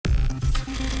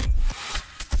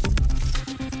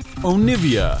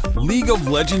Onivia, League of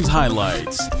Legends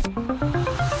highlights.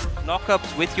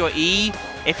 Knockups with your E.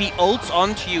 If he ults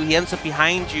onto you, he ends up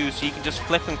behind you, so you can just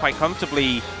flip him quite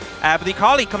comfortably. But the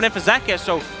Akali coming in for Zeka,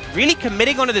 so really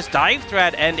committing onto this dive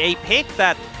threat, and a pick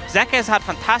that Zeka has had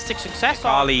fantastic success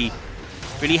on. Akali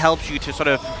really helps you to sort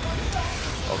of...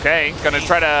 Okay, gonna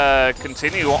try to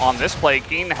continue on this play.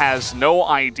 Keen has no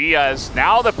idea as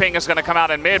now the ping is gonna come out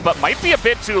in mid, but might be a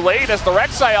bit too late as the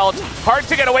Rek'Sai ult. Hard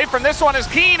to get away from this one as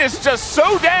Keen is just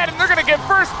so dead, and they're gonna give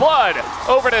first blood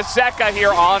over to Zeka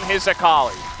here on his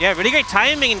Akali. Yeah, really great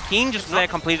timing, and Keen just there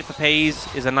completed for Pays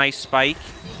is a nice spike.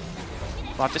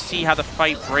 We'll have to see how the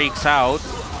fight breaks out.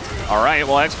 All right,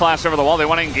 well, X-Flash over the wall. They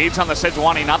want to engage on the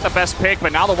Sejuani. Not the best pick,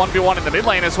 but now the 1v1 in the mid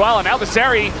lane as well. And now the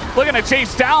Zeri looking to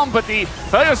chase down, but the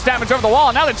Phelios damage over the wall.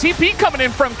 And now the TP coming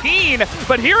in from Keen.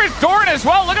 But here is Doran as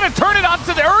well, looking to turn it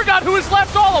onto the Urgot, who is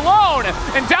left all alone.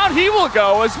 And down he will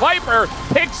go as Viper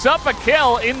picks up a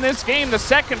kill in this game, the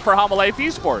second for Hanwha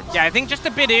Esports. Yeah, I think just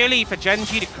a bit early for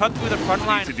GenG to cut through the front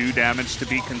line. To do damage, to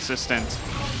be consistent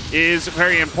is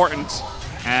very important.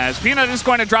 As Peanut is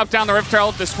going to drop down the Rift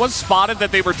Herald. This was spotted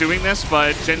that they were doing this,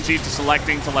 but GenG just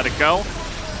electing to let it go.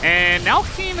 And now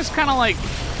Keen is kind of like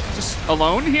just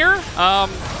alone here.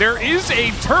 There is a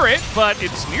turret, but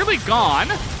it's nearly gone.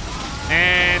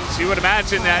 And you would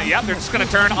imagine that, yeah, they're just going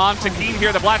to turn on to Keen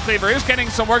here. The Black Cleaver is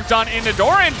getting some work done into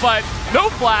Doran, but no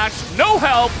flash, no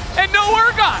help, and no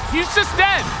Urgot. He's just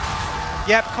dead.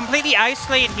 Yep, completely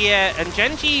isolated here, and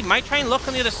GenG might try and look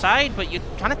on the other side, but you're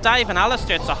trying to dive an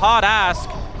Alistair. It's a hard ask.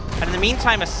 And in the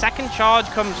meantime, a second charge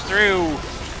comes through.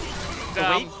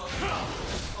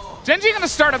 GenG going to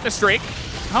start up this Drake.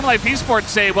 Hanwha Esports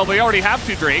say, well, we already have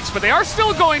 2 Drakes, but they are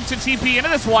still going to TP into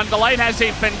this one. Delight has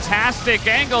a fantastic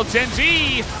angle.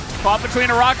 GenG caught between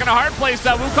a rock and a hard place.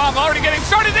 That Wukong already getting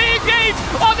started. They engage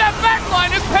on that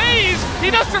backline as Pays. He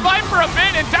does survive for a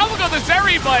bit, and down will go the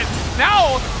Zeri, but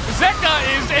now Zeka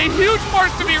is a huge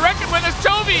force to be reckoned with as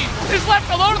Chovy is left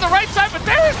alone on the right side, but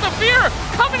there's the fear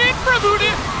coming in from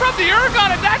the Urgot,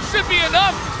 and that should be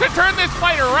enough to turn this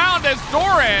fight around as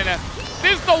Doran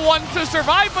is the one to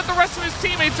survive, but the rest of his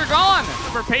teammates are gone.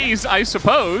 For Pays, I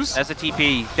suppose. As a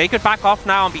TP. They could back off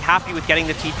now and be happy with getting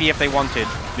the TP if they wanted.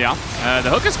 Yeah. The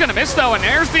hook is going to miss, though, and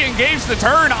there's the engage, the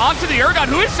turn onto the Urgot,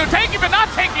 who is so tanky, but not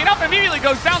tanky enough, immediately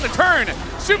goes down the turn.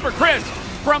 Super crisp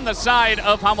from the side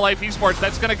of Hanwha Esports.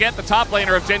 That's going to get the top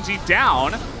laner of GenG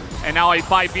down. And now a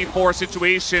 5v4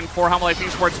 situation for Hanwha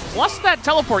Esports, plus that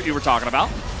teleport you were talking about.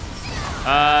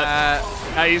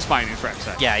 He's fine, he's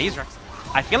Rek'Sai. Yeah, he's Rek'Sai.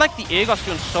 I feel like the Urgot's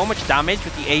doing so much damage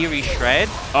with the AoE Shred.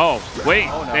 Oh, wait,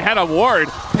 no. They had a ward.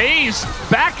 Pays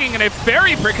backing in a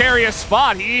very precarious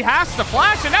spot. He has to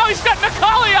flash, and now he's got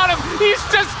Akali on him. He's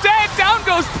just dead. Down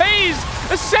goes Pays,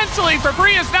 essentially for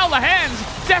free as now Lahan's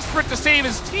desperate to save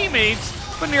his teammates,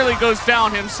 but nearly goes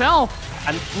down himself.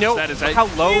 And no, that is look a how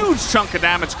low, huge chunk of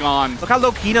damage gone. Look how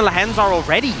low Keen and Lahan's are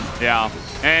already. Yeah.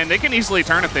 And they can easily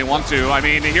turn if they want to. I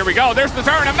mean, here we go. There's the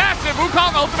turn. A massive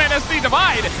Wukong ultimate as the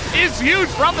divide is huge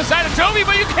from the side of Chovy,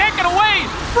 but you can't get away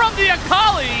from the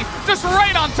Akali. Just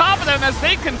right on top of them as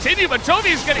they continue, but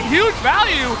Chovy's getting huge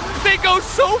value. They go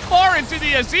so far into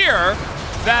the Azir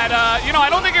that, you know, I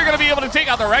don't think you're going to be able to take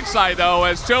out the Rek'Sai, though,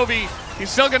 as Chovy,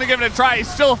 he's still going to give it a try.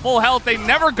 He's still full health. They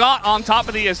never got on top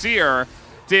of the Azir.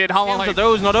 Did Hanwha... For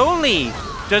those, not only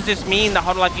does this mean that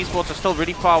Hanwha Esports are still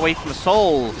really far away from the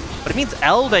Soul, but it means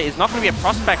Elder is not going to be a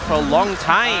prospect for a long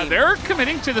time. They're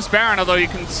committing to this Baron, although you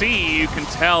can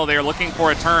tell they're looking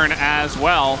for a turn as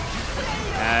well.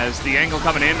 As the angle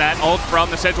coming in, that ult from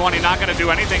the Sejuani not going to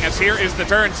do anything, as here is the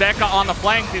turn. Zeka on the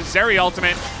flank, his Zeri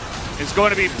ultimate is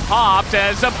going to be popped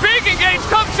as a big engage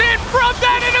comes in from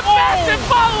that, and a massive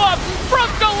follow-up from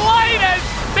Delight as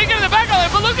they get in the back of it.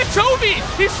 But look at Chovy,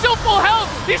 he's still full health.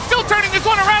 He's still turning this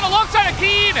one around alongside of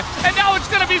Keen, and now it's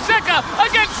going to be Zeka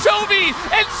against Chovy,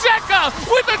 and Zeka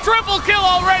with a triple kill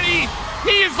already.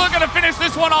 He is looking to finish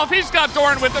this one off. He's got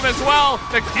Doran with him as well.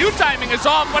 The Q timing is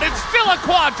off, but it's still a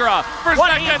quadra for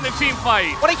Zeka in the team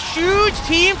fight. What a huge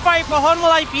team fight for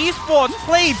Hanwha Esports.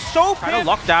 Played so trying to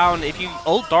lock down. If you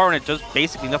ult Doran, it does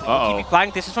basically nothing. Keep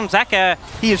flank. This is from Zeka.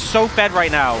 He is so fed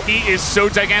right now. He is so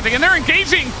gigantic, and they're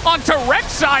engaging onto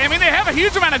Rek'Sai. I mean, they have a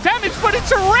huge amount of damage, but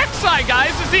it's a Rek'Sai, guys.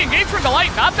 As the engage from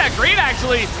Delight, not that great,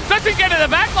 actually. Doesn't get to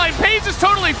the backline. Pays is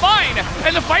totally fine,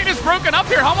 and the fight is broken up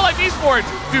here. Hanwha Esports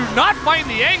do not find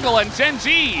the angle, and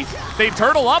GenG, they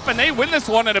turtle up and they win this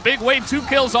one in a big way. 2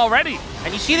 kills already.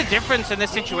 And you see the difference in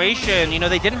this situation. You know,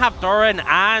 they didn't have Doran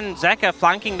and Zeka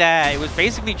flanking there. It was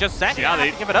basically just Zeka. Yeah,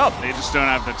 they give it up. They just don't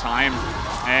have the time.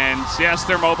 And yes,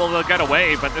 they're mobile, they'll get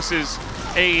away, but this is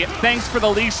a thanks for the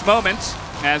leash moment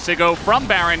as they go from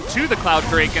Baron to the Cloud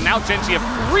Drake, and now GenG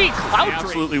have 3 Cloud Drake.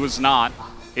 Absolutely was not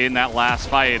in that last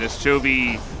fight, as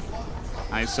Chovy,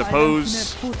 I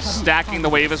suppose, stacking the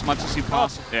wave as much as he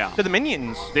possibly. Yeah. To the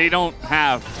minions. They don't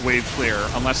have wave clear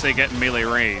unless they get in melee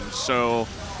range, so,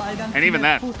 and even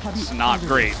that's not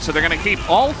great. So they're going to keep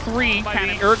all 3.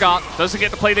 Urgot doesn't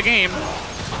get to play the game.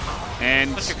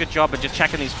 And such a good job of just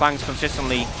checking these flanks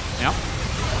consistently. Yep.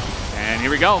 And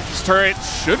here we go. This turret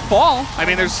should fall. I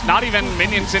mean, there's not even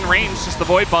minions in range, just the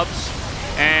void buffs.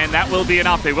 And that will be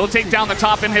enough. They will take down the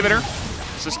top inhibitor.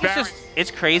 It's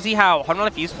crazy how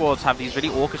Hanwha Esports have these really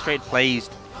orchestrated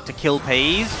plays to kill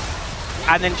Pays.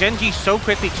 And then GenG so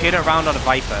quickly turn around on a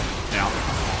Viper. Yeah.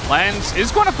 Lens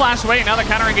is going to flash away. Now the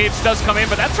counter engage does come in,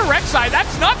 but that's a Rek'Sai.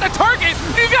 That's not the target.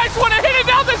 You guys want to hit it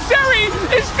now? The Zeri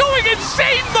is going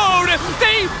insane mode.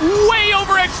 They way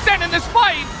overextend in this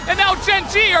fight, and now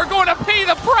GenG are going to pay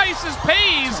the price as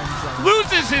Pays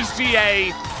loses his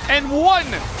GA, and one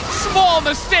small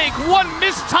mistake, one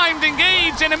mistimed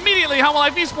engage, and immediately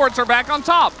Hanwha Esports are back on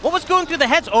top. What was going through the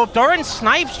heads? Oh, Doran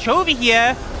snipes Chovy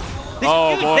here.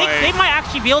 Oh boy. They might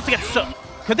actually be able to get so.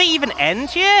 Could they even end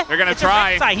here? They're going to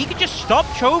try. He could just stop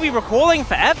Chovy recalling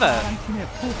forever.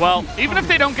 Well, even if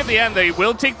they don't get the end, they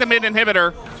will take the mid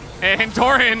inhibitor. And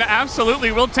Doran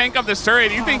absolutely will tank up this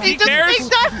turret. You think he cares? He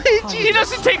doesn't take damage. He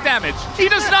doesn't take damage. He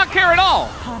does not care at all.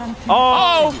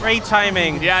 Oh, great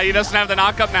timing. Yeah, he doesn't have the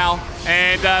knockup now.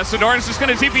 And so Doran's just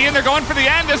going to TP in. They're going for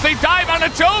the end as they dive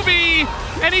onto Chovy.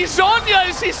 And he's Zonya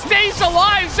as he stays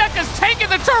alive. Zeka's tanking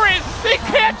the turret. They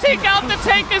can't take out the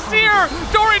tank here.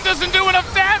 Doran doesn't do enough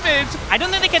damage. I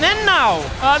don't think they can end now.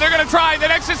 They're going to try. The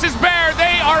Nexus is bare.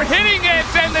 They are hitting it.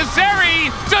 And the Zeri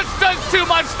just does too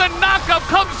much. The knockup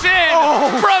comes in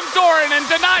from Doran and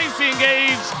denies the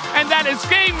engage. And that is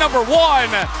game number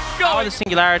 1. The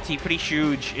singularity pretty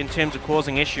huge in terms of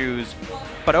causing issues.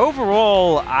 But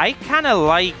overall, I kind of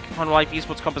like Hanwha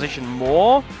Esports composition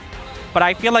more. But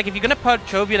I feel like if you're going to put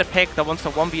Chovy in a pick that wants to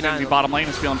 1v9... The bottom lane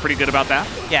is feeling pretty good about that.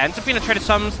 Yeah, ends up being a traded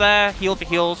summons there, heal for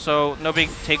heal, so no big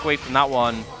takeaway from that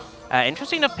one.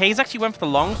 Interesting enough, Pays actually went for the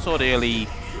longsword early.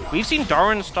 We've seen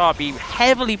Doran Star be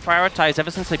heavily prioritized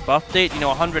ever since they buffed it. You know,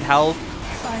 100 health,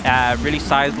 really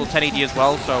sizable, 10 AD as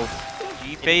well, so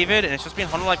G favored, and it's just been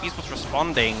Hanwha Esports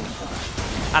responding.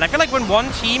 And I feel like when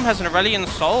one team has an Aurelion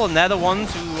Soul and they're the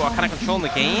ones who are kind of controlling the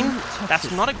game,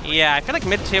 that's not a... Yeah, I feel like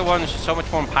mid-tier 1 is just so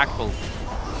much more impactful.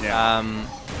 Yeah.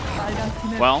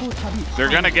 Well, they're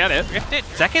going to get it.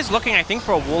 Zeka's looking, I think,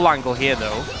 for a wall angle here,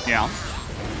 though. Yeah.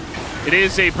 It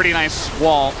is a pretty nice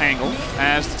wall angle,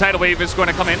 as the tidal wave is going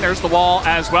to come in. There's the wall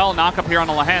as well. Knock up here on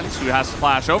the Lehens, who has to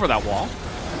flash over that wall.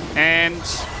 And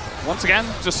once again,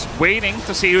 just waiting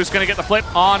to see who's going to get the flip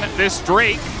on this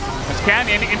Drake. It's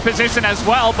Canyon in position as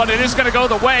well, but it is going to go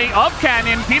the way of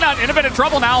Canyon. Peanut in a bit of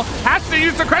trouble now. Has to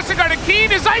use the Crescent Guard, and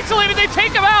Keen is isolated. They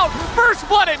take him out. First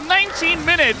blood at 19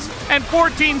 minutes and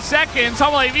 14 seconds.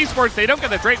 Hanwha Esports, they don't get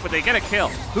the Drake, but they get a kill.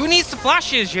 Who needs the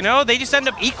flashes, you know? They just end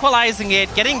up equalizing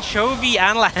it. Getting Chovy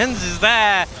and Lehens is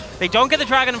there. They don't get the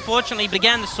Dragon, unfortunately, but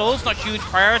again, the Soul's not huge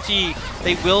priority.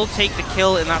 They will take the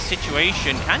kill in that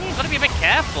situation. Canyon's got to be a bit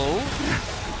careful.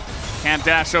 Can't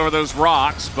dash over those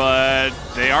rocks, but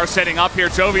they are setting up here.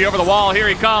 Chovy over the wall. Here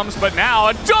he comes, but now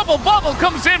a double bubble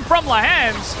comes in from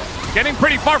Lehens. Getting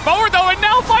pretty far forward, though, and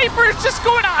now Viper is just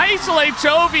going to isolate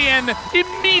Chovy and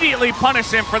immediately punish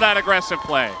him for that aggressive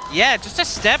play. Yeah, just a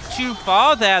step too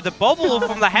far there. The bubble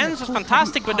from Lehens was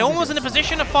fantastic, but no one was in a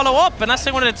position to follow up unless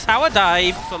they wanted a tower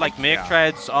dive. So, like, Merc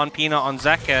Treads on Peanut, on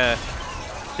Zeka,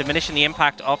 diminishing the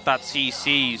impact of that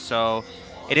CC. So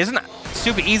it isn't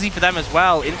super easy for them as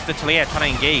well into the Talia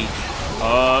trying to engage.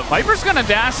 Viper's going to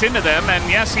dash into them, and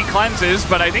yes, he cleanses,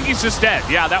 but I think he's just dead.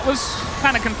 Yeah, that was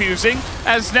kind of confusing,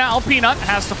 as now Peanut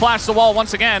has to flash the wall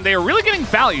once again. They are really getting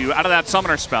value out of that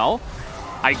summoner spell,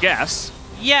 I guess.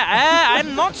 Yeah,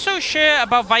 I'm not so sure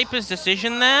about Viper's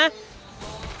decision there.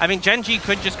 I mean, GenG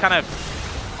could just kind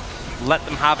of let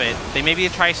them have it. They maybe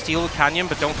try steal Canyon,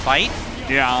 but don't fight.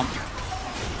 Yeah.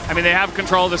 I mean, they have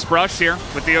control of this brush here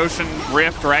with the Ocean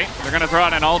Rift, right? They're going to throw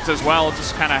out an ult as well,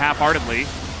 just kind of half-heartedly.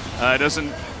 It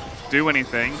doesn't do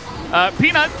anything.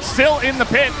 Peanut still in the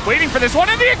pit, waiting for this one,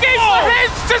 and the engagement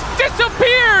Lehens just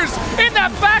disappears in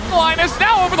that back line. It's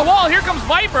now over the wall. Here comes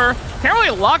Viper. Can't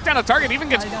really lock down a target, even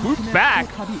gets booped back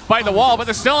by the wall, but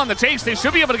they're still on the chase. They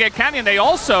should be able to get Canyon. They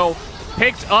also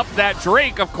picked up that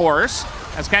Drake, of course.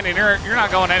 As Canyon, you're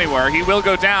not going anywhere. He will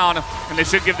go down, and they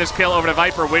should give this kill over to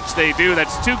Viper, which they do.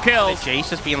 That's 2 kills. Jace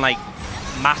has been, like,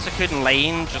 massacred in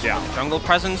lane, just jungle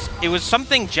presence. It was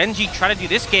something GenG tried to do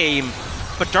this game,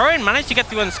 but Doran managed to get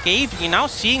through unscathed. You're now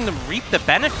seeing them reap the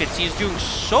benefits. He's doing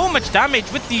so much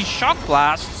damage with these shock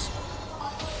blasts.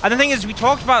 And the thing is, we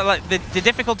talked about like the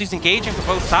difficulties engaging for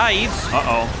both sides.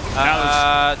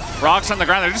 Now there's rocks on the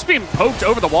ground. They're just being poked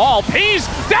over the wall. Peas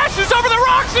dashes over the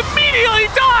rocks, immediately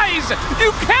dies!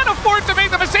 You can't afford to make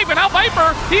the mistake, but now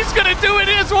Viper, he's going to do it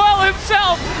as well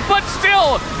himself, but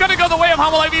still going to go the way of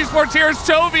Hanwha Esports here. Is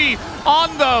Chovy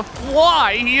on the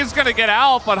fly. He is going to get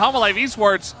out, but Hanwha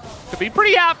Esports could be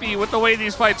pretty happy with the way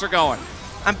these fights are going.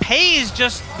 And Pays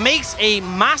just makes a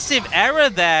massive error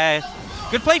there.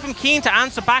 Good play from Keen to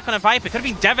answer back on a Viper. Could have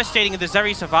been devastating if the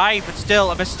Zeri survived, but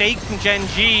still a mistake from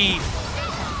GenG.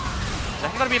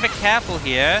 I've got to be a bit careful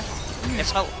here.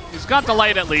 He's got the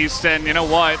light at least, and you know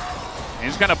what?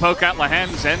 He's going to poke out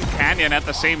Lehens and Canyon at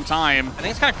the same time. I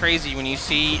think it's kind of crazy when you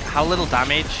see how little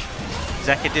damage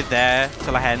Zeka did there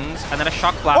to Lehens, and then a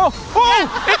shock blast.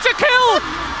 Oh, it's a kill!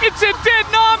 It's a dead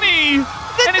Nami!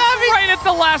 And it's right at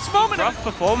the last moment. Rough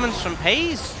performance from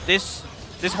Pays this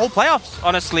whole playoffs,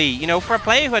 honestly. You know, for a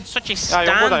player who had such a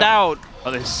standout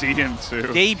they see him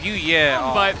too. Debut year.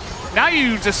 But now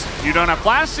you don't have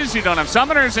flashes, you don't have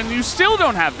summoners, and you still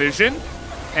don't have vision.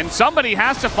 And somebody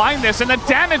has to find this, and the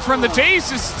damage from the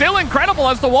Jace is still incredible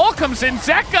as the wall comes in.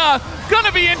 Zeka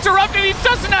gonna be interrupted. He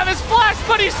doesn't have his flash,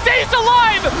 but he stays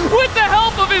alive with the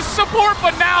help of his support.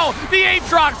 But now the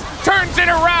Aatrox turns it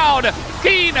around.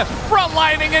 Keen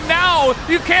frontlining, and now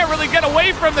you can't really get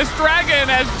away from this dragon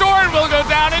as Doran will go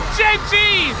down, and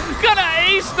GenG gonna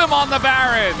ace them on the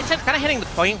Baron. It's kind of hitting the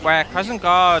point where Crescent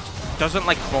Guard doesn't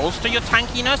like bolster your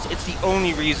tankiness. It's the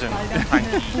only reason you're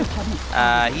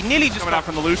tanky. He nearly just coming out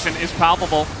from the Lucian is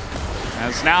palpable.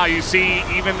 As now you see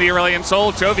even the Aurelion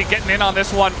Sol, Chovy getting in on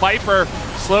this one. Viper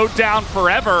slowed down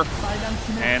forever,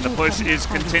 and the push is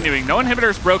continuing. No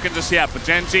inhibitor's broken just yet, but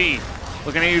GenG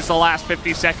looking to use the last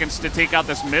 50 seconds to take out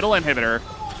this middle inhibitor.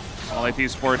 Hanwha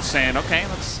Esports saying, okay,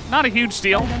 that's not a huge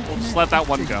deal. We'll just let that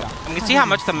one go. And we can see how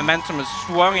much the momentum has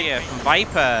swung here from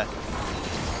Viper.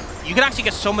 You can actually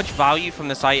get so much value from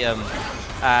this item,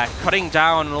 cutting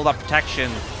down all that protection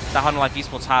that Hanwha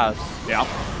Esports has. Yeah,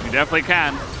 you definitely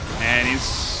can. And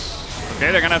he's...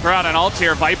 Okay, they're going to throw out an ult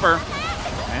here, Viper.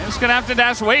 And he's going to have to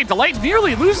dash away. Delight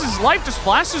nearly loses his life, just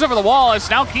flashes over the wall.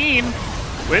 It's now Keen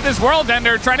with his World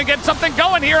Ender trying to get something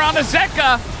going here on the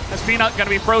Zeka. As Peanut going to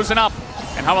be frozen up.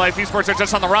 And Hanwha Esports are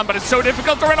just on the run, but it's so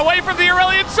difficult to run away from the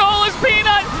Aurelion Sol as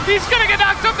Peanut. He's going to get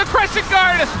knocked up. The Crescent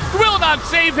Guard will not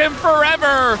save him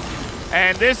forever.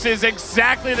 And this is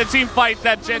exactly the team fight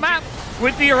that GenG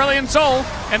with the Aurelion Sol,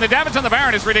 and the damage on the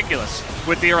Baron is ridiculous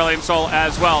with the Aurelion Sol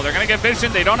as well. They're going to get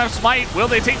vision. They don't have smite. Will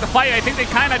they take the fight? I think they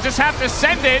kind of just have to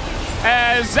send it.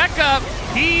 As Zeka,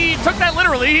 he took that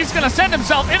literally. He's going to send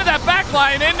himself into that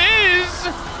backline and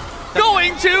is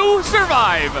going to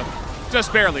survive.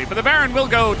 Just barely, but the Baron will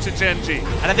go to GenG.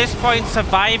 And at this point,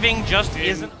 surviving just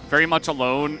isn't very much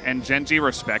alone, and GenG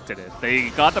respected it. They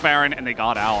got the Baron and they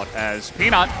got out as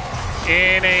Peanut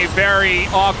in a very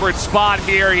awkward spot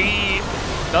here. He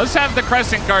does have the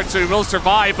Crescent Guard, so he will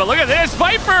survive, but look at this.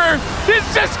 Viper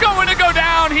is just going to go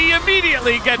down. He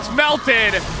immediately gets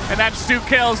melted, and that's 2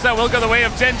 kills that will go the way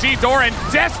of GenG. Doran,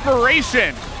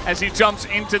 desperation as he jumps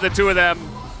into the 2 of them.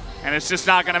 And it's just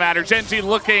not going to matter. GenG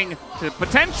looking to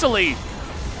potentially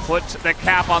put the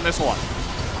cap on this one.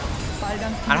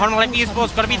 And Hanwha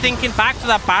Esports got to be thinking back to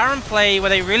that Baron play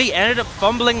where they really ended up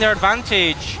fumbling their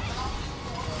advantage.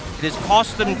 It has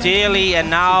cost them dearly, and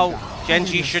now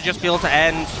GenG should just be able to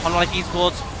end. Hanwha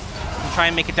Esports and try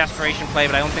and make a desperation play,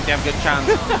 but I don't think they have a good chance.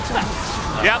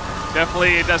 Yep,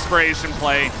 definitely a desperation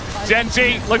play.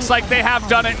 GenG looks like they have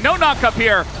done it. No knock-up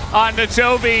here on the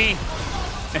Chovy.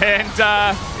 And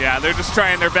yeah, they're just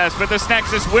trying their best, but this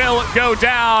Nexus will go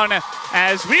down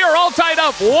as we are all tied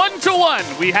up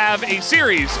 1-1. We have a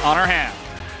series on our hand.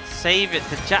 Save it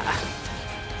to Jax.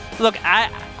 Look,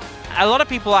 a lot of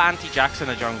people are anti-Jax in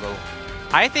the jungle.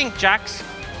 I think Jax,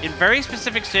 in very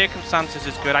specific circumstances,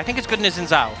 is good. I think it's good in his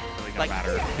Zinzao. Really gonna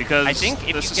matter because I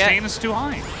think the sustain is too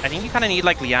high. I think you kind of need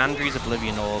like Liandry's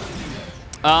Oblivion Orb.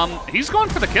 He's going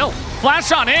for the kill.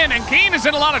 Flash on in, and Keen is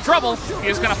in a lot of trouble. He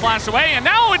is going to flash away, and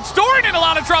now it's Doran in a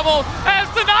lot of trouble as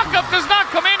the knockup does not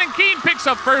come in, and Keen picks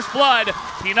up first blood.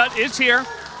 Peanut is here.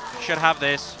 Should have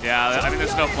this. Yeah, I mean,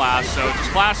 there's no flash, so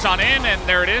just flash on in, and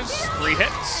there it is. 3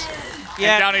 hits.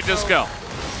 Yeah. And down he just go.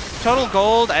 Total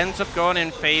gold ends up going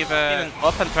in favor. Even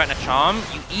up and threaten a charm,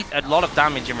 you eat a lot of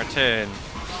damage in return.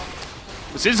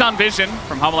 This is on vision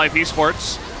from Hanwha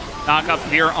Esports. Knock up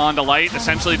here onto Light,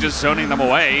 essentially just zoning them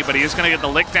away, but he is going to get the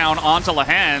lick down onto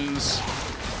Lehens.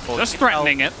 Just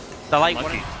threatening it. The Light,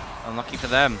 unlucky for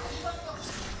them.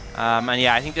 And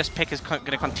yeah, I think this pick is going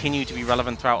to continue to be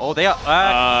relevant throughout. Oh, they are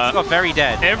got very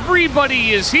dead.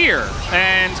 Everybody is here,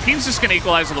 and Keen's just going to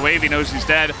equalize with the wave. He knows he's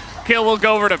dead. Kill will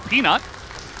go over to Peanut.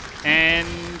 and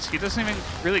he doesn't even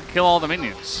really kill all the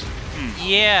minions.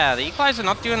 Yeah, the Equalizer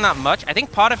not doing that much. I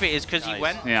think part of it is because he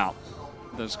went... Yeah,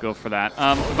 does go for that.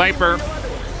 Viper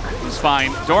is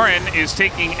fine. Doran is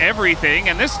taking everything,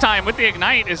 and this time with the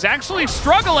Ignite is actually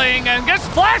struggling and gets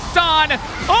flashed on,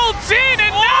 ults in,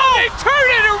 and now they turn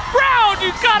it around!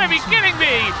 You gotta be kidding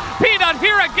me! Peanut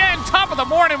here again, top of the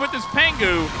morning with this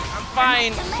Pengu. I'm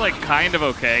fine. It's like kind of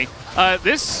okay.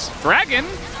 This Dragon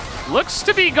looks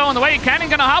to be going the way. Canyon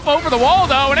gonna hop over the wall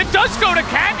though, and it does go to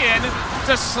Canyon.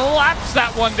 Just slaps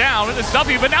that one down with this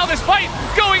W, but now this fight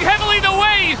going heavily the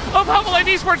way of HLE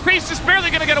Esports. Pace just barely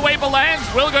gonna get away, but lands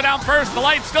will go down first. The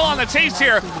Light still on the chase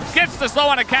here. Gets the slow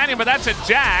on a Canyon, but that's a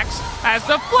Jax. As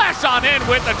the flash on in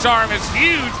with the charm is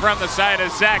huge from the side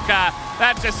of Zeka.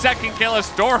 That's a second kill as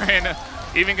Doran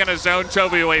even gonna zone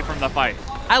Chovy away from the fight.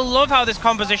 I love how this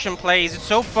composition plays. It's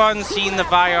so fun seeing the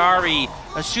Viari.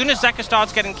 As soon as Zeka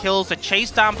starts getting kills, the chase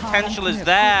down potential is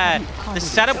there. The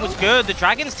setup was good. The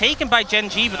Dragon's taken by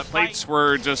GenG, but the plates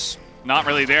were just not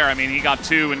really there. I mean, he got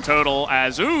 2 in total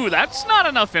as, ooh, that's not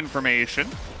enough information.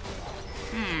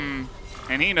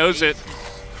 And he knows it.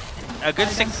 A good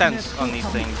sixth sense on these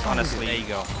things, honestly. There you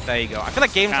go. There you go. I feel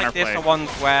like games like this are ones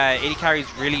where AD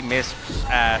carries really miss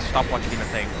stopwatch being a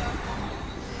thing.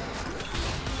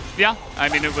 Yeah, I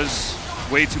mean, it was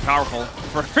way too powerful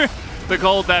for the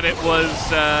gold that it was,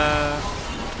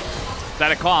 that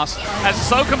it cost. As the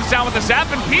slow comes down with the zap,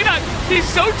 and Peanut, he's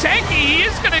so tanky, he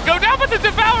is gonna go down, but the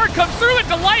Devour comes through, and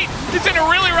Delight is in a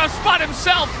really rough spot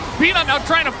himself. Peanut now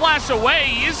trying to flash away.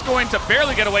 He is going to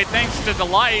barely get away thanks to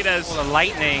Delight as... the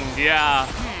lightning. Yeah.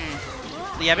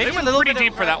 Yeah, maybe they went a little pretty bit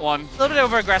deep for that one. A little bit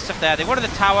over aggressive there. They wanted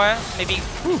the tower, maybe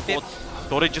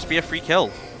thought it'd just be a free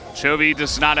kill. Chovy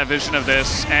does not have vision of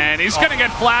this, and he's gonna get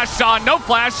flashed on. No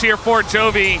flash here for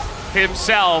Chovy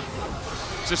himself.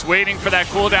 Just waiting for that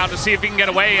cooldown to see if he can get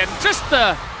away, and just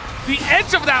the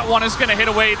edge of that one is gonna hit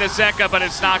away the Zeka, but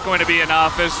it's not going to be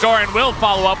enough, as Doran will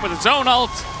follow up with his own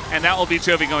ult, and that will be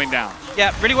Chovy going down.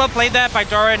 Yeah, really well played there by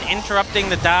Doran, interrupting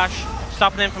the dash,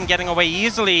 stopping him from getting away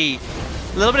easily.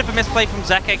 A little bit of a misplay from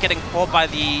Zeka, getting caught by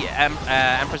the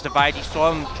Emperor's Divide. You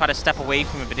saw him try to step away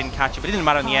from it, but didn't catch it. But it didn't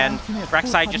matter in the end.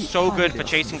 Rek'Sai just so good for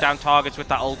chasing down targets with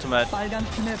that ultimate.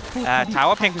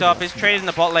 Tower picked up, is traded in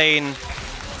the bot lane.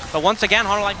 But once again,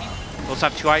 Hanwha also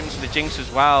have 2 items for the Jinx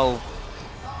as well.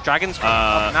 Dragon's coming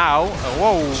up now.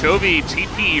 Whoa. Chovy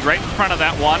TP'd right in front of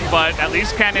that one, but at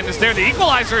least Canyon is there. The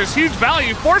Equalizer is huge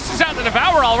value, forces out the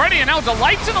Devour already, and now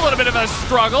Delight's in a little bit of a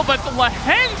struggle, but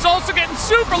Lahen's also getting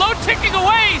super low, ticking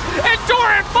away, and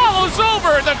Doran follows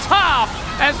over the top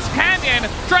as Canyon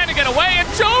trying to get away, and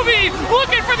Chovy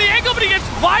looking for the angle, but he gets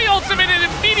Vi-ultimated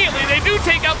immediately. They do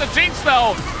take out the Jinx,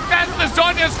 though, as the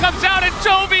Zhonya's comes out, and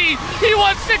Chovy, he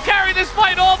wants to carry this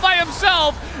fight all by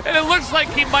himself, and it looks like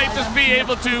he might just be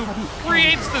able to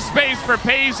create the space for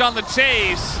Paze on the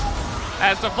chase,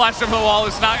 as the flash from the wall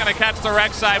is not going to catch the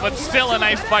Rek'Sai, but still a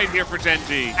nice fight here for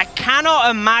GenG. I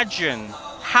cannot imagine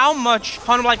how much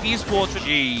Hanwha Esports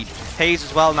G Paze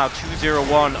as well now,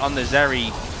 2-0-1 on the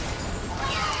Zeri.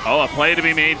 Oh, a play to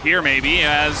be made here maybe,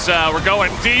 as we're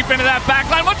going deep into that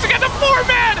backline. Once again, the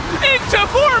 4-man into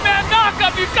 4-man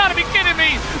knockup. You've got to be kidding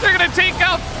me. They're going to take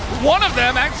out one of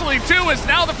them, actually 2, as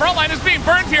now the front line is being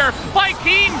burned here by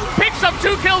Keen. Picks up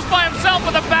 2 kills by himself,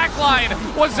 but the backline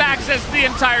was accessed the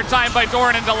entire time by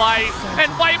Doran and Delight,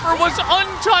 and Viper was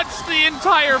untouched the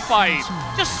entire fight.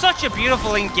 Just such a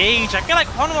beautiful engage. I feel like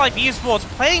Hanwha Esports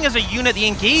playing as a unit, the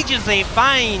engages they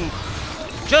find,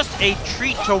 just a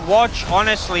treat to watch,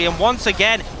 honestly. And once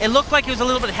again, it looked like he was a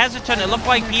little bit hesitant. It looked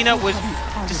like Peanut was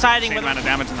deciding same amount of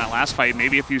damage in that last fight.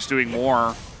 Maybe if he was doing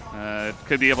more,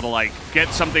 could be able to like get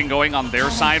something going on their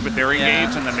side with their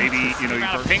engage, and then maybe, you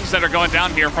know, the pings that are going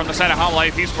down here from the side of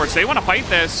Hanwha Esports, they want to fight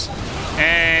this.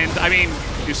 And I mean,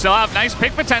 you still have nice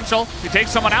pick potential. You take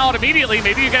someone out immediately,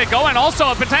 maybe you get it going.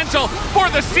 Also a potential for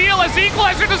the steal as the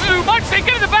Equalizer doesn't do much. They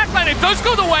get in the backline. It does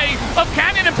go the way of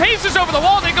Canyon, and Paces over the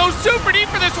wall. They go super deep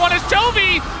for this one as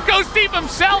Chovy goes deep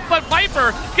himself, but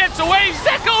Viper gets away.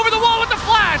 Zeka over the wall with the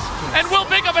flash, and will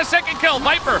pick up a second kill.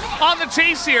 Viper on the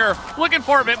chase here, looking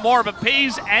for a bit more, but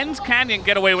Paze and Canyon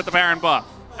get away with the Baron buff.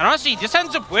 And honestly, this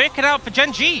ends up working out for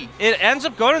GenG. It ends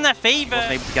up going in their favor.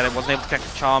 Wasn't able to get it, wasn't able to get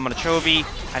the charm on a Chovy.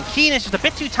 And Keen is just a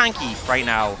bit too tanky right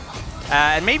now.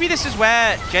 And maybe this is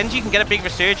where GenG can get a big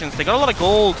resurgence. They got a lot of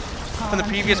gold from the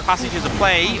previous passages of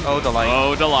play. Oh, Delight.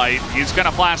 Oh, Delight. He's going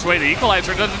to flash away. The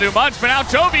Equalizer doesn't do much, but now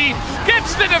Toby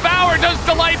gets the Devour. Does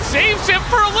Delight saves him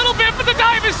for a little bit, but the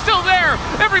dive is still there.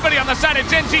 Everybody on the side of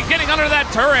GenG getting under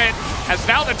that turret. As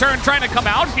now the turn trying to come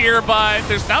out here, but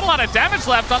there's not a lot of damage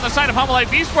left on the side of Hanwha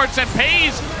Esports, and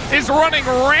Pays is running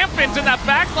rampant in that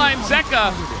backline.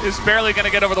 Zeka is barely going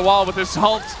to get over the wall with his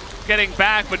ult getting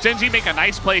back, but GenG make a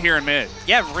nice play here in mid.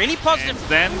 Yeah, really positive. And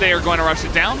then they are going to rush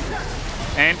it down.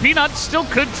 And Peanut still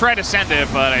could try to send it,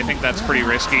 but I think that's pretty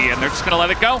risky, and they're just going to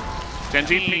let it go.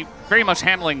 GenG very much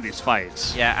handling these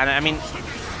fights. Yeah, and I mean,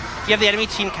 you have the enemy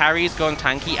team carries going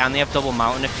tanky, and they have double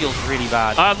mountain. It feels really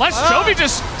bad. Unless Toby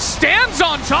just stands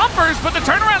on choppers, but the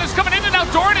turnaround is coming in, and now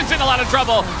Doran is in a lot of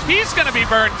trouble. He's going to be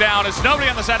burned down, as nobody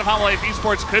on the side of Hanwha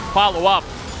Esports could follow up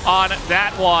on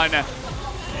that one.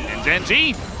 And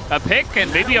GenG, a pick and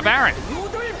maybe a Baron.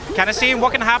 Kind of seeing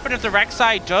what can happen if the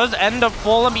Rek'Sai does end up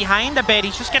falling behind a bit.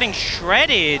 He's just getting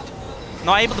shredded.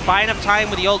 Not able to buy enough time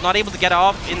with the ult, not able to get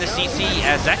off in the CC.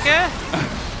 Zeka?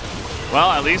 Well,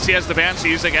 at least he has the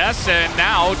Banshees, I guess, and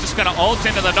now just going to ult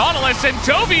into the Nautilus, and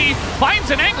Toby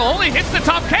finds an angle, only hits the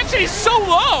top. Kenji's so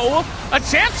low! A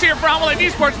chance here for Hanwha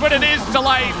Esports, but it is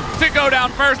Delight to go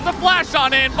down first. The flash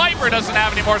on in. Viper doesn't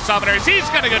have any more summoners. He's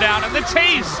going to go down, and the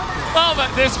chase of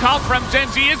this call from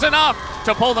GenG is enough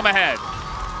to pull them ahead.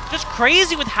 Just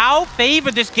crazy with how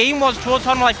favored this game was towards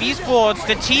Hanwha Esports.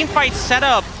 The team fight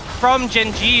setup from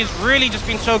GenG has really just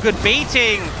been so good,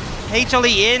 baiting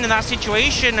HLE in that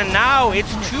situation, and now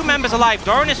it's two members alive.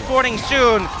 Doran is spawning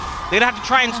soon. They're gonna have to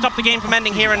try and stop the game from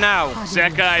ending here and now.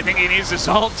 Zeka, I think he needs this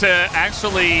ult to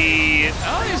actually...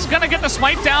 Oh, he's gonna get the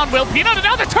smite down. Will Peanut, and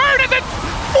now the turn, and then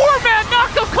four-man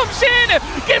knockup comes in,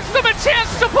 gives them a chance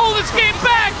to pull this game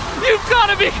back. You've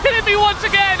gotta be kidding me once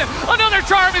again. Another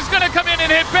charm is gonna come in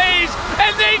and hit base,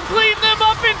 and they clean them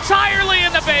up entirely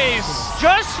in the base.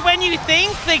 Just when you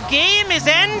think the game is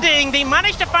ending, they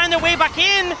manage to find their way back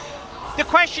in. The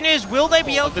question is, will they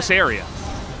be able to... this area?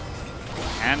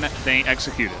 And they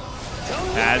execute it.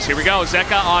 As here we go,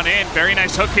 Zeka on in. Very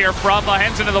nice hook here from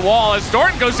Hens into the wall as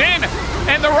Doran goes in,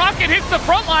 and the rocket hits the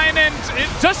front line, and it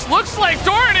just looks like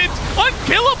Doran is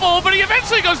unkillable, but he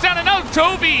eventually goes down, and now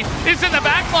Toby is in the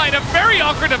back line. A very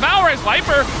awkward Devour as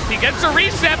Viper. He gets a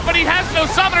reset, but he has no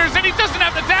summoners, and he doesn't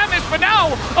have the damage, but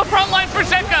now a front line for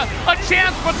Zeka. A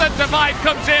chance, but the divide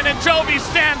comes in, and Toby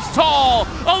stands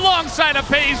tall alongside of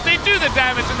Pays. They do the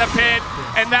damage in the pit,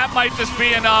 and that might just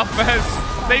be enough as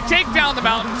they take down the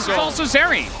mountain. So also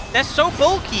Zeri. They're so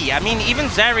bulky. I mean, even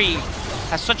Zeri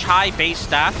has such high base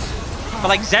stats, but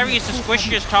like Zeri is the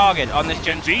squishiest target on this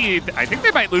GenG. I think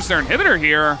they might lose their inhibitor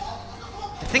here.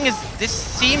 The thing is, this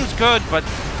seems good, but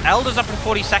Elder's up in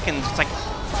 40 seconds. It's like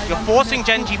you're forcing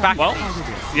GenG back. Well,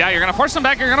 yeah, you're going to force them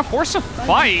back. You're going to force a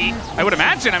fight, I would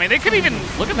imagine. I mean, they could even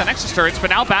look at the Nexus turrets, but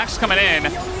now Back's coming in.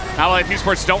 Now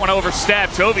Esports don't want to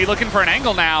overstep. Toby looking for an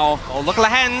angle now. Oh, look at the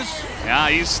Hens. Yeah,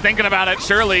 he's thinking about it,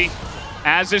 surely.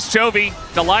 As is Toby.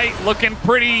 Delight looking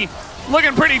pretty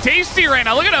tasty right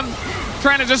now. Look at him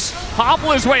trying to just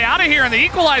hobble his way out of here, and the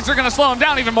Equalizer going to slow him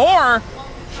down even more.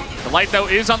 Delight, though,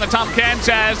 is on the top Kenj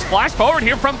as flash forward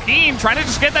here from Keen, trying to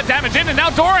just get that damage in, and now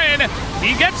Doran,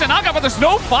 he gets a knockup, but there's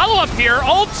no follow-up here.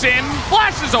 Ults in,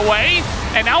 flashes away,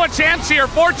 and now a chance here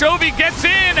for Toby, gets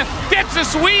in, gets a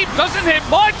sweep, doesn't hit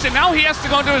much, and now he has to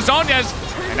go into his Zonias,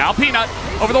 and now Peanut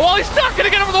over the wall. He's not going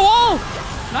to get over the wall.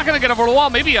 Not going to get over the wall.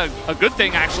 Maybe a good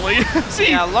thing, actually.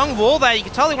 See? Yeah, long wall there. You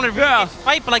can tell they want to really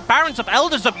fight, but like Baron's up,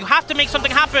 Elder's up. You have to make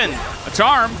something happen. A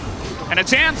charm and a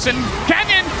chance, and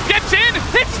Canyon gets in,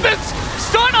 hits the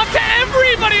stun up to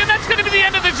everybody, and that's going to be the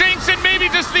end of the Jinx, and maybe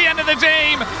just the end of the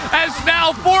game, as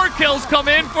now 4 kills come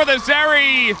in for the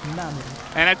Zeri.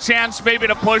 And a chance maybe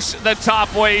to push the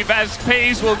top wave as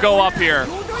Pays will go up here.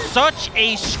 Such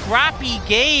a scrappy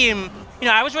game. You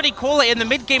know, I was ready to call it in the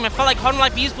mid-game. I felt like Hanwha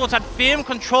Esports had firm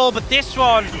control, but this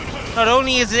one, not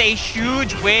only is it a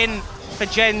huge win for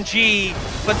GenG,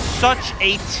 but such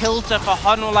a tilter for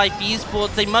Hanwha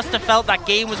Esports. They must have felt that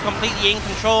game was completely in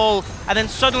control, and then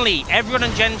suddenly everyone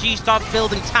in GenG starts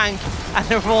building tank, and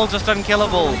they're all just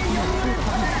unkillable.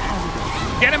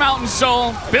 Get him out in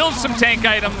Soul, build some tank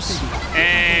items,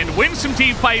 and win some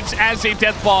team fights as a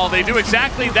death ball. They do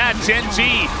exactly that.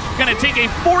 GenG gonna take a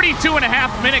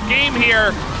 42.5-minute game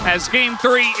here as game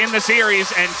 3 in the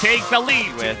series and take the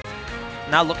lead.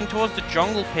 Now looking towards the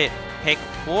jungle pit pick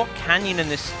for Canyon in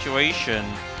this situation.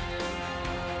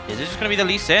 Is this just gonna be the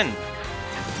Lee Sin?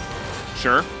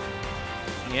 Sure.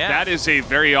 Yeah. That is a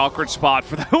very awkward spot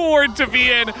for the Ward to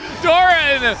be in.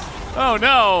 Doran! Oh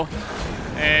no.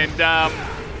 And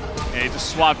Yeah, he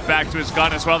just swapped back to his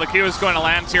gun as well. The Q is going to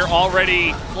land here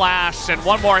already flashed, and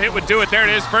one more hit would do it. There it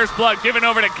is, first blood given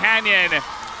over to Canyon,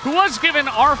 who was given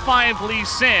R5 Lee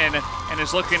Sin and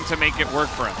is looking to make it work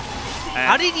for him. And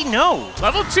how did he know?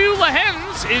 Level 2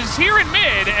 Lehens is here in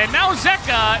mid, and now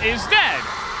Zeka is dead.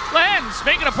 Lehens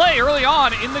making a play early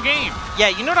on in the game. Yeah,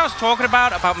 you know what I was talking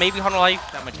about maybe Hanwha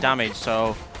Life, that much damage,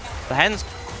 so Lehens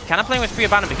kind of playing with free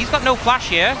abandon, but he's got no flash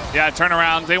here. Yeah,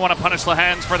 turnaround. They want to punish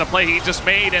Lehens for the play he just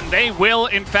made, and they will,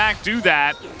 in fact, do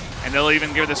that. And they'll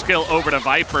even give the skill over to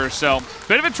Viper. So,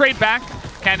 bit of a trade back.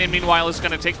 Canyon, meanwhile, is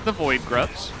going to take the Void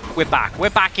Grubs. We're back. We're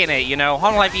back in it, you know.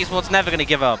 Hanwha Life Esports never going to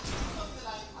give up.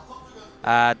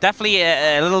 Definitely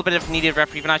a little bit of needed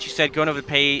ref. Even as you said, going over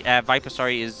the Viper,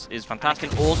 is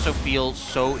fantastic. It can also feel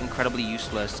so incredibly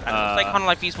useless. And it looks like Hanwha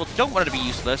Life Esports don't want it to be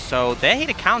useless, so they're here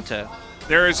to counter.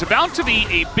 There is about to be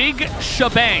a big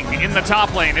shebang in the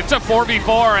top lane. It's a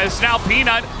 4v4 as now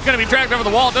Peanut going to be dragged over the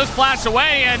wall. Does flash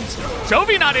away, and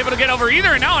Chovy not able to get over either.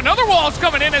 And now another wall's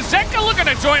coming in as Zeka looking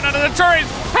to join under the turrets.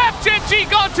 Have GenG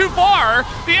gone too far?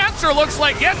 The answer looks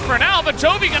like yes for now, but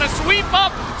Chovy going to sweep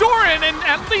up Doran and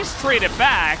at least trade it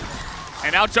back.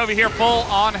 And now Chovy here full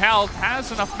on health,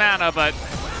 has enough mana, but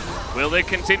will they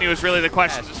continue is really the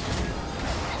question.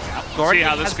 Yeah, see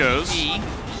how this goes.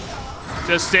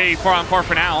 Just stay 4-on-4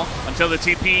 for now until the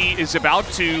TP is about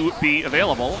to be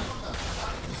available.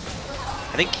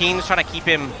 I think Keen's trying to keep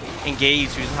him engaged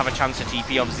so he doesn't have a chance to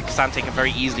TP. Obviously, Kasante can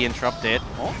very easily interrupt it.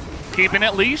 Oh, keeping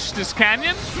it leashed is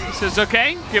Canyon. He says,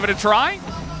 okay, give it a try.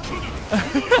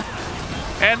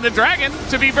 And the Dragon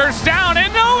to be burst down,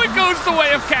 and no, it goes the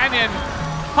way of Canyon.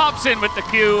 Pops in with the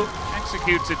Q,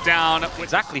 executes it down.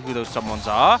 Exactly who those someones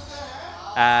are.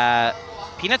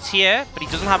 Peanut's here, but he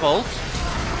doesn't have ult.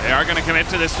 They are going to commit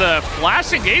to this. The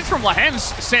flash engage from Lehens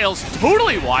sails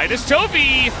totally wide as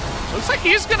Chovy looks like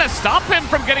he's going to stop him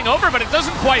from getting over, but it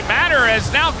doesn't quite matter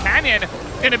as now Canyon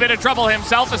in a bit of trouble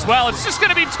himself as well. It's just going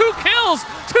to be 2 kills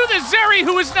to the Zeri,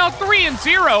 who is now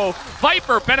 3-0.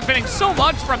 Viper benefiting so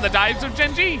much from the dives of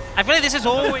GenG. I feel like this is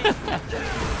always...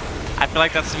 I feel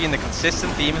like that's been the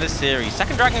consistent theme of this series.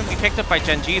 Second Dragon will be picked up by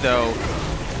GenG though,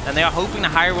 and they are hoping to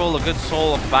high roll a good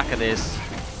soul off the back of this.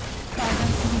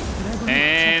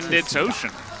 And it's Ocean.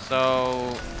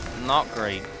 So, not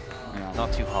great.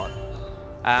 Not too hot.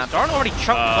 Doran already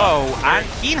chucked low, and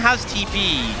Keen has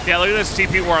TP. Yeah, look at this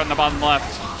TP war on the bottom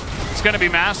left. It's going to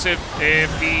be massive if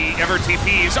he ever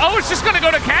TPs. Oh, it's just going to go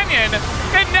to Canyon.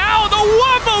 And now the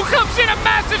Wombo comes in, a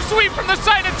massive sweep from the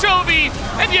side of Chovy.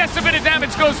 And yes, a bit of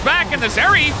damage goes back, and the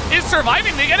Zeri is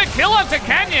surviving. They get a kill onto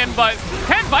Canyon, but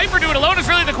can Viper do it alone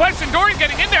is really the question. Doran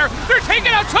getting in there. They're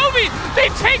taking out Chovy. They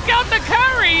take out the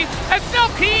carry. As now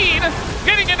Keen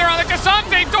getting in there on the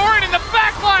Kasante. Doran in the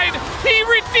back line. He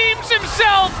redeems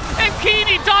himself. And Keen,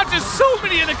 he dodges so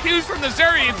many of the Qs from the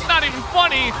Zeri. It's not even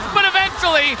funny. But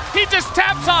eventually, he just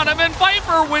taps on him, and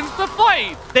Viper wins the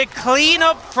fight. The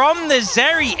cleanup from the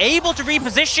Zeri, able to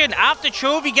reposition after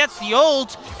Chovy gets the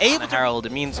ult. Able to Herald.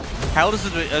 It means Herald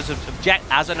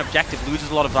as an objective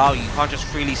loses a lot of value. You can't just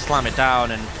freely slam it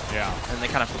down, and they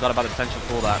kind of forgot about the potential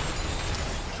for that.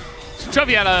 So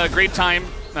Chovy had a great time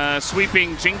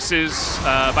sweeping Jinxes.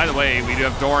 By the way, we do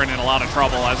have Doran in a lot of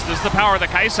trouble, as does the power of the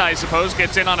Kaisa, I suppose,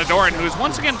 gets in on a Doran, who is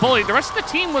once again bullied. The rest of the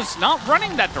team was not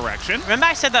running that direction. Remember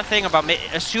I said that thing about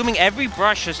assuming every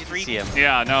brush is 3 him?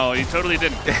 Yeah, no, he totally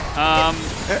didn't.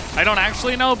 I don't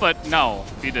actually know, but no,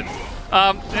 he didn't.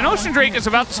 An Ocean Drake is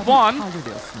about to spawn.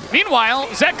 Meanwhile,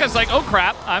 Zeka's like, oh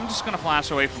crap, I'm just going to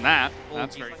flash away from that.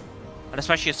 That's very... And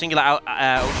especially a singular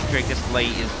Ocean Drake this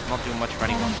late is not doing much for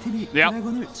anyone. Yep.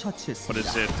 What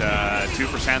is it?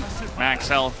 2% max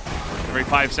health every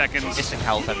 5 seconds. Instant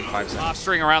health every 5 seconds.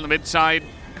 Posturing around the mid side.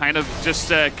 Kind of just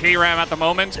K-Ram at the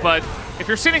moment. But if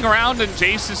you're sitting around and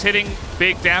Jace is hitting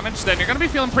big damage, then you're going to be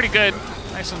feeling pretty good.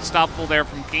 Nice unstoppable there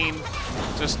from Keen,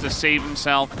 just to save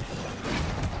himself.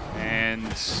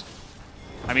 And...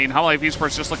 I mean, Hanwha Life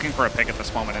Esports just looking for a pick at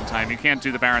this moment in time. You can't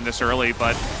do the Baron this early,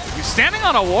 but he's standing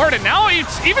on a ward, and now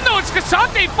even though it's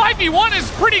Kasante, 5v1 is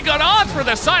pretty good odds for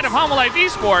the side of Hanwha Life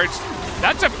Esports.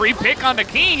 That's a free pick onto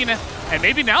Keen, and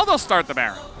maybe now they'll start the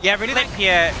Baron. Yeah, really like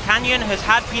here. Canyon has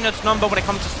had Peanut's number when it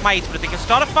comes to smites, but if they can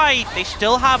start a fight, they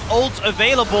still have ults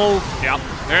available. Yep,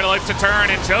 they're like to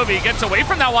turn, and Chovy gets away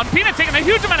from that one. Peanut taking a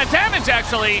huge amount of damage,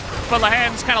 actually, but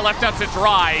Lehens kind of left out to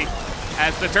dry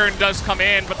as the turn does come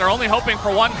in, but they're only hoping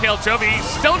for 1 kill. Chovy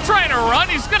still trying to run.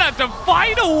 He's going to have to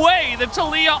fight away the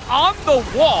Talia on the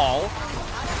wall.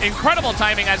 Incredible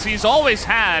timing, as he's always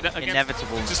had.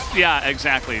 Inevitable. Yeah,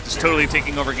 exactly. Just totally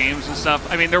taking over games and stuff.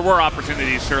 I mean, there were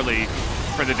opportunities, surely,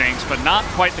 for the Jinx, but not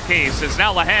quite the case. As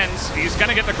now Lehens, he's going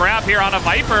to get the grab here on a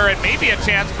Viper and maybe a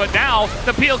chance, but now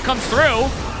the peel comes through.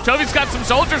 Chovy's got some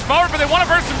soldiers forward, but they want to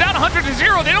burst him down 100 to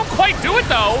 0. They don't quite do it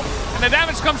though. And the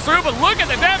damage comes through, but look at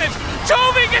the damage.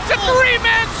 Chovy gets a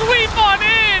 3-man sweep on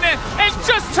in and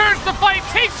just turns the fight,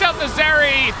 takes out the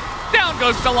Zeri. Down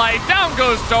goes Delight, down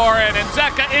goes Doran, and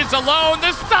Zeka is alone.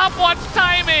 The stopwatch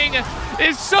timing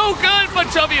is so good,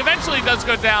 but Chovy eventually does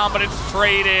go down, but it's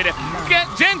traded.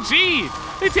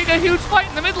 GenG, they take a huge fight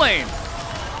in the mid lane.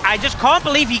 I just can't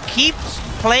believe he keeps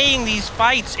playing these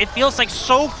fights. It feels like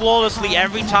so flawlessly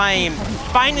every time,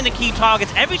 finding the key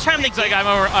targets. Every time It's like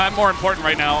I'm more important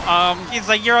right now. It's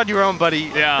like, you're on your own, buddy.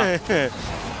 Yeah.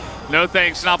 No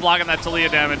thanks, not blocking that Talia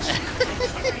damage.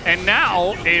 And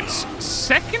now it's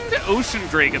second Ocean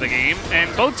Drake of the game,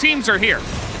 and both teams are here.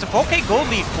 It's a 4K gold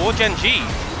lead for GenG.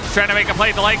 Trying to make a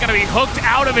play. Delight gonna be hooked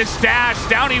out of his dash.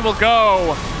 Down he will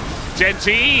go.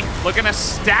 GenG looking to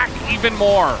stack even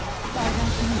more.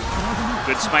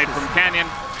 Good smite from Canyon,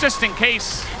 just in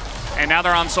case. And now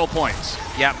they're on soul points.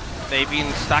 Yep, they've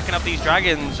been stacking up these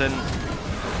dragons and...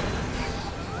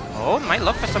 Oh, might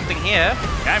look for something here.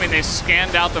 Yeah, I mean, they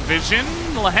scanned out the vision.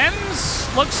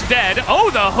 Lehens looks dead.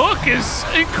 Oh, the hook is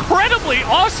incredibly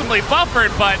awesomely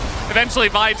buffered, but eventually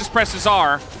Vi just presses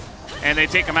R and they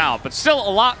take him out. But still a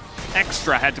lot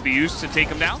extra had to be used to take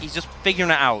him down. He's just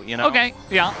figuring it out, you know? Okay,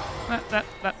 yeah.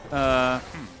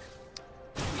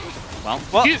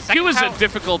 Well, he was a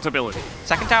difficult ability.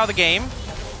 Second tower of the game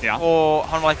for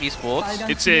Hanwha Esports.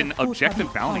 It's an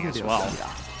objective bounty as well.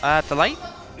 Delight?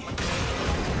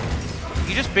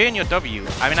 You just burn your W.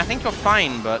 I mean, I think you're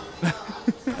fine, but...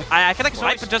 I feel like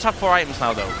Sniper does have 4 items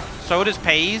now, though. So does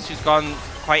Pays, who's gone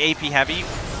quite AP heavy.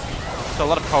 So a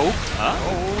lot of poke.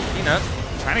 Oh, Peanut.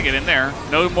 Trying to get in there.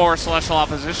 No more Celestial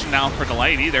opposition now for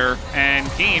Delight either. And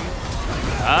Keen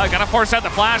gonna force out the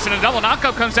flash, and a double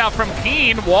knockup comes out from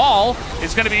Keen. Wall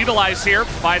is gonna be utilized here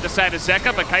by the side of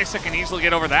Zeka, but Kaisa can easily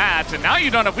get over that. And now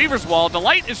you don't have Weaver's Wall.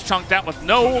 Delight is chunked out with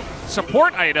no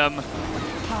support item.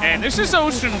 And this is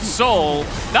Ocean Soul.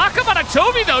 Knockup on a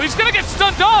Chovy though, he's gonna get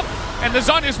stunned up. And the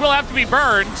Zhonya's will have to be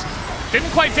burned.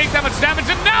 Didn't quite take that much damage,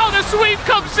 and now the sweep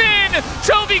comes in!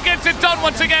 Chovy gets it done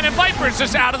once again, and Viper's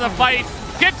just out of the fight.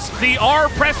 Gets the R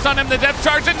pressed on him, the depth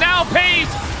charge, and now Pays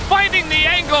finding the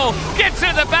angle, gets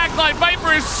into the backline.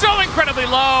 Viper is so incredibly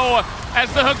low as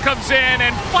the hook comes in,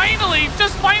 and finally,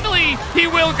 just finally, he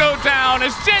will go down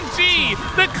as GenG,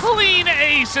 the clean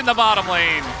ace in the bottom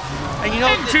lane. And you know,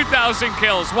 and 2,000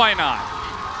 kills, why not?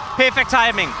 Perfect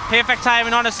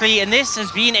timing, honestly. And this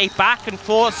has been a back and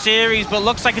forth series, but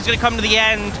looks like it's going to come to the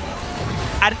end.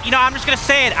 And, you know, I'm just going to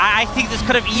say it. I think this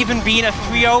could have even been a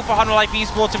 3-0 for Hanwha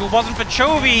Esports if it wasn't for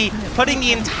Chovy putting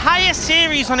the entire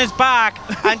series on his back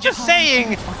and just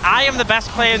saying, I am the best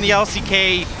player in the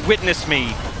LCK, witness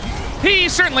me. He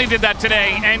certainly did that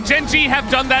today, and GenG have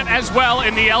done that as well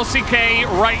in the LCK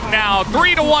right now.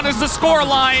 3-1 is the score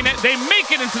line. They make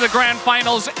it into the grand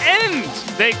finals, and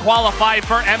they qualify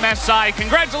for MSI.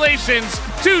 Congratulations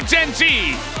to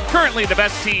GenG, currently the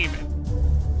best team.